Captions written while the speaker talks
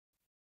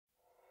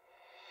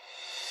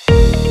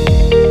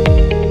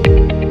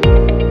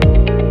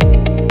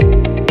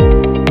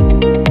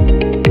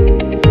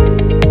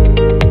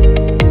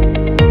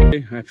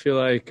I feel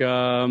like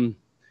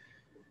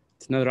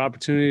it's another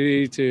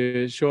opportunity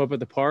to show up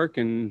at the park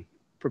and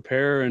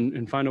prepare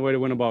and find a way to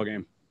win a ball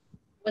game.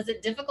 Was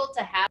it difficult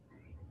to have?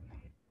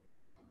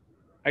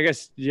 I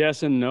guess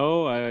yes and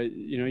no.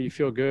 You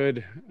feel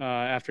good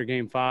after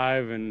Game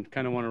 5 and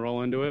kind of want to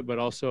roll into it, but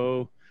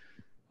also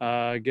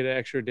get an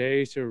extra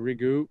day to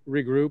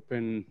regroup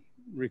and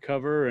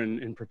recover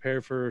and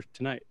prepare for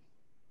tonight.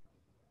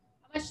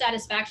 How much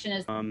satisfaction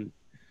is?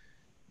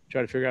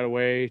 Try to figure out a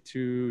way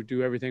to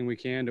do everything we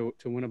can to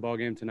win a ball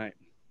game tonight.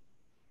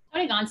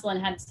 Tony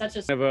Gonsolin had such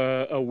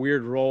a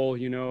weird role,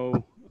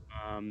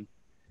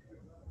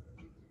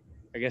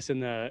 I guess in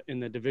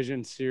the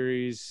division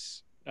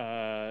series,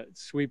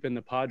 sweeping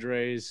the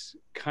Padres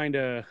kind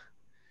of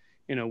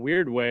in a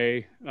weird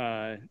way,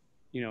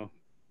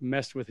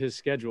 messed with his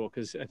schedule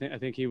because I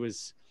think he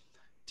was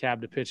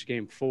tabbed to pitch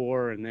Game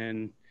 4 and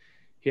then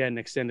he had an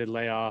extended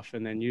layoff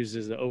and then used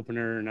as the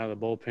opener and out of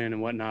the bullpen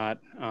and whatnot.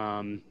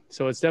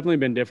 So it's definitely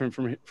been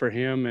different for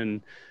him,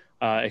 and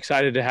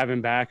excited to have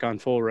him back on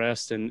full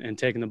rest and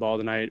taking the ball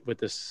tonight with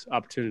this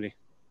opportunity.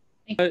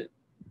 But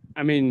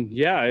I mean,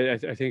 yeah,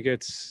 I think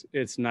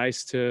it's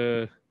nice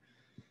to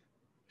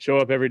show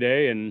up every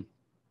day and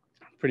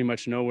pretty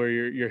much know where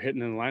you're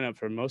hitting in the lineup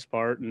for the most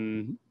part.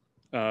 And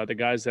the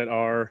guys that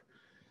are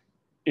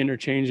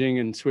interchanging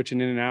and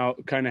switching in and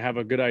out kind of have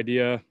a good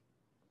idea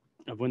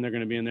of when they're going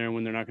to be in there and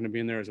when they're not going to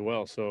be in there as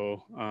well.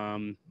 So,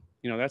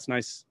 that's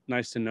nice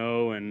to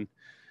know. And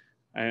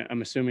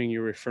I'm assuming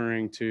you're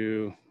referring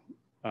to,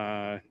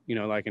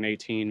 like in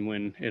 18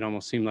 when it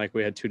almost seemed like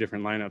we had two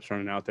different lineups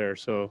running out there.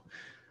 So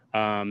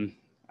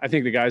I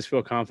think the guys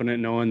feel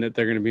confident knowing that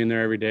they're going to be in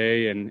there every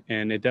day. And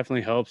it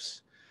definitely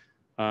helps,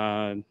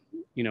 getting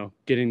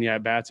the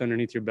at-bats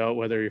underneath your belt,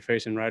 whether you're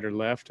facing right or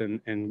left,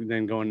 and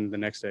then going the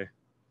next day.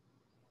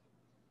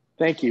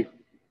 Thank you.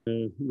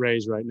 The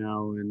Rays right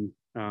now, and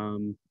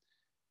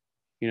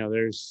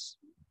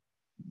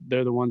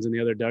they're the ones in the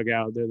other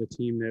dugout. They're the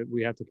team that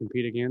we have to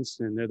compete against,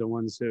 and they're the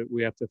ones that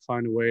we have to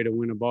find a way to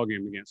win a ball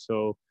game against.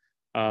 So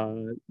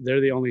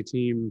they're the only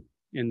team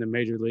in the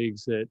major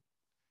leagues that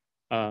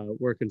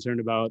we're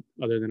concerned about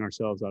other than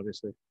ourselves,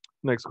 obviously.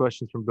 Next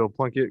question is from Bill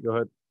Plunkett. Go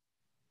ahead.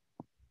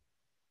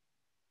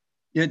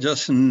 Yeah,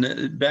 Justin,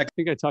 I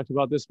think I talked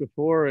about this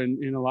before,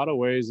 and in a lot of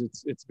ways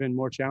it's been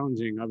more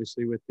challenging,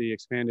 obviously, with the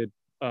expanded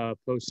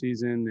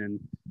postseason and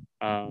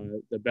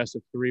the best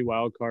of 3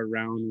 wild card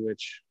round,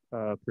 which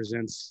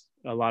presents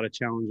a lot of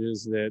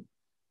challenges that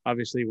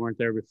obviously weren't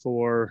there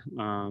before.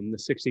 The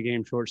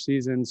 60-game short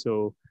season,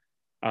 so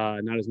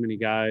not as many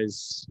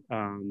guys,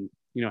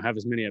 have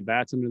as many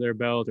at-bats under their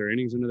belt or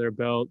innings under their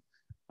belt.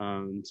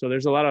 So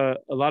there's a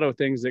lot of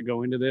things that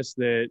go into this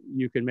that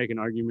you can make an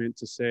argument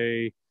to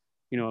say,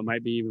 it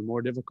might be even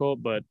more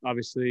difficult, but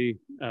obviously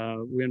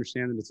we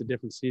understand that it's a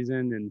different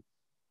season. And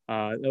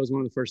that was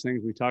one of the first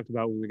things we talked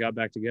about when we got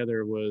back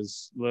together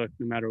was, look,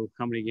 no matter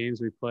how many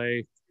games we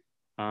play,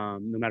 no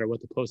matter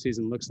what the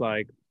postseason looks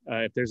like,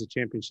 if there's a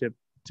championship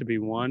to be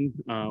won,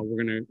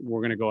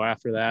 we're gonna go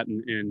after that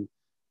and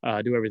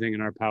do everything in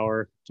our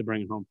power to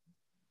bring it home.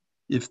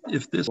 If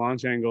this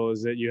launch angle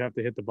is that you have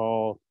to hit the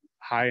ball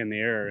high in the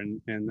air,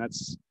 and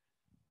that's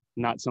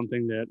not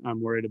something that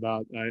I'm worried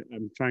about.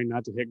 I'm trying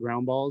not to hit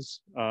ground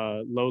balls.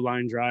 Low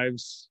line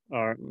drives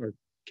are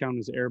count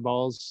as air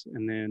balls,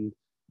 and then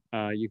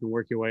you can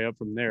work your way up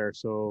from there.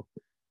 So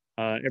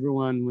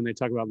everyone, when they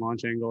talk about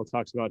launch angle,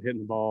 talks about hitting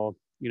the ball,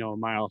 a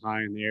mile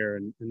high in the air,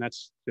 and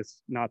that's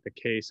just not the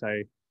case.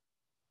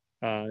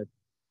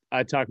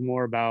 I talk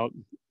more about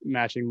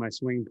matching my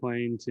swing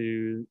plane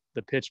to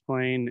the pitch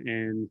plane,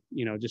 and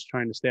just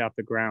trying to stay off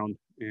the ground.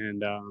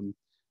 And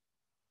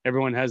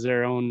everyone has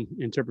their own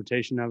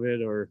interpretation of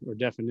it or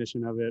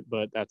definition of it,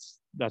 but that's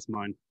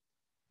mine.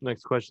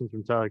 Next question is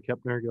from Tyler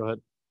Kepner. Go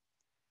ahead.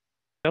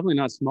 Definitely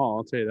not small,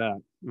 I'll tell you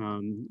that.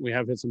 We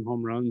have hit some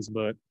home runs,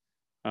 but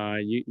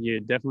you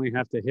definitely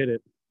have to hit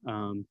it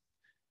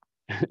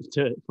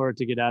for it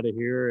to get out of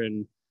here.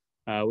 And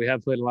we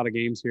have played a lot of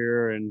games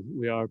here, and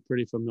we are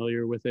pretty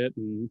familiar with it.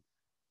 And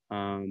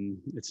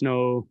it's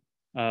no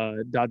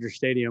Dodger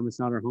Stadium. It's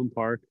not our home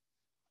park.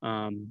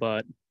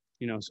 But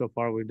so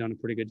far we've done a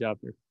pretty good job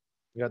here.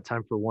 We got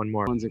time for one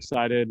more. Everyone's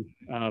excited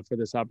for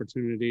this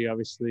opportunity.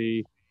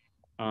 Obviously,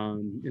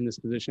 in this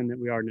position that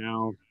we are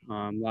now,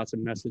 lots of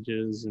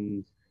messages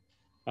and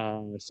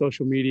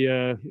social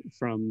media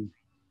from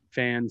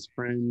fans,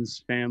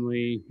 friends,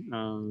 family,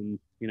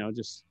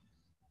 just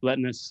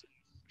letting us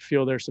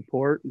feel their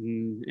support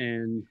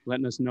and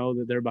letting us know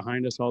that they're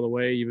behind us all the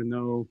way, even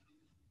though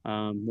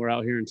we're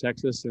out here in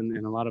Texas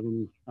and a lot of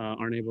them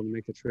aren't able to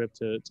make the trip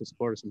to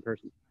support us in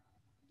person.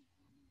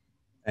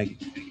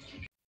 Thank you.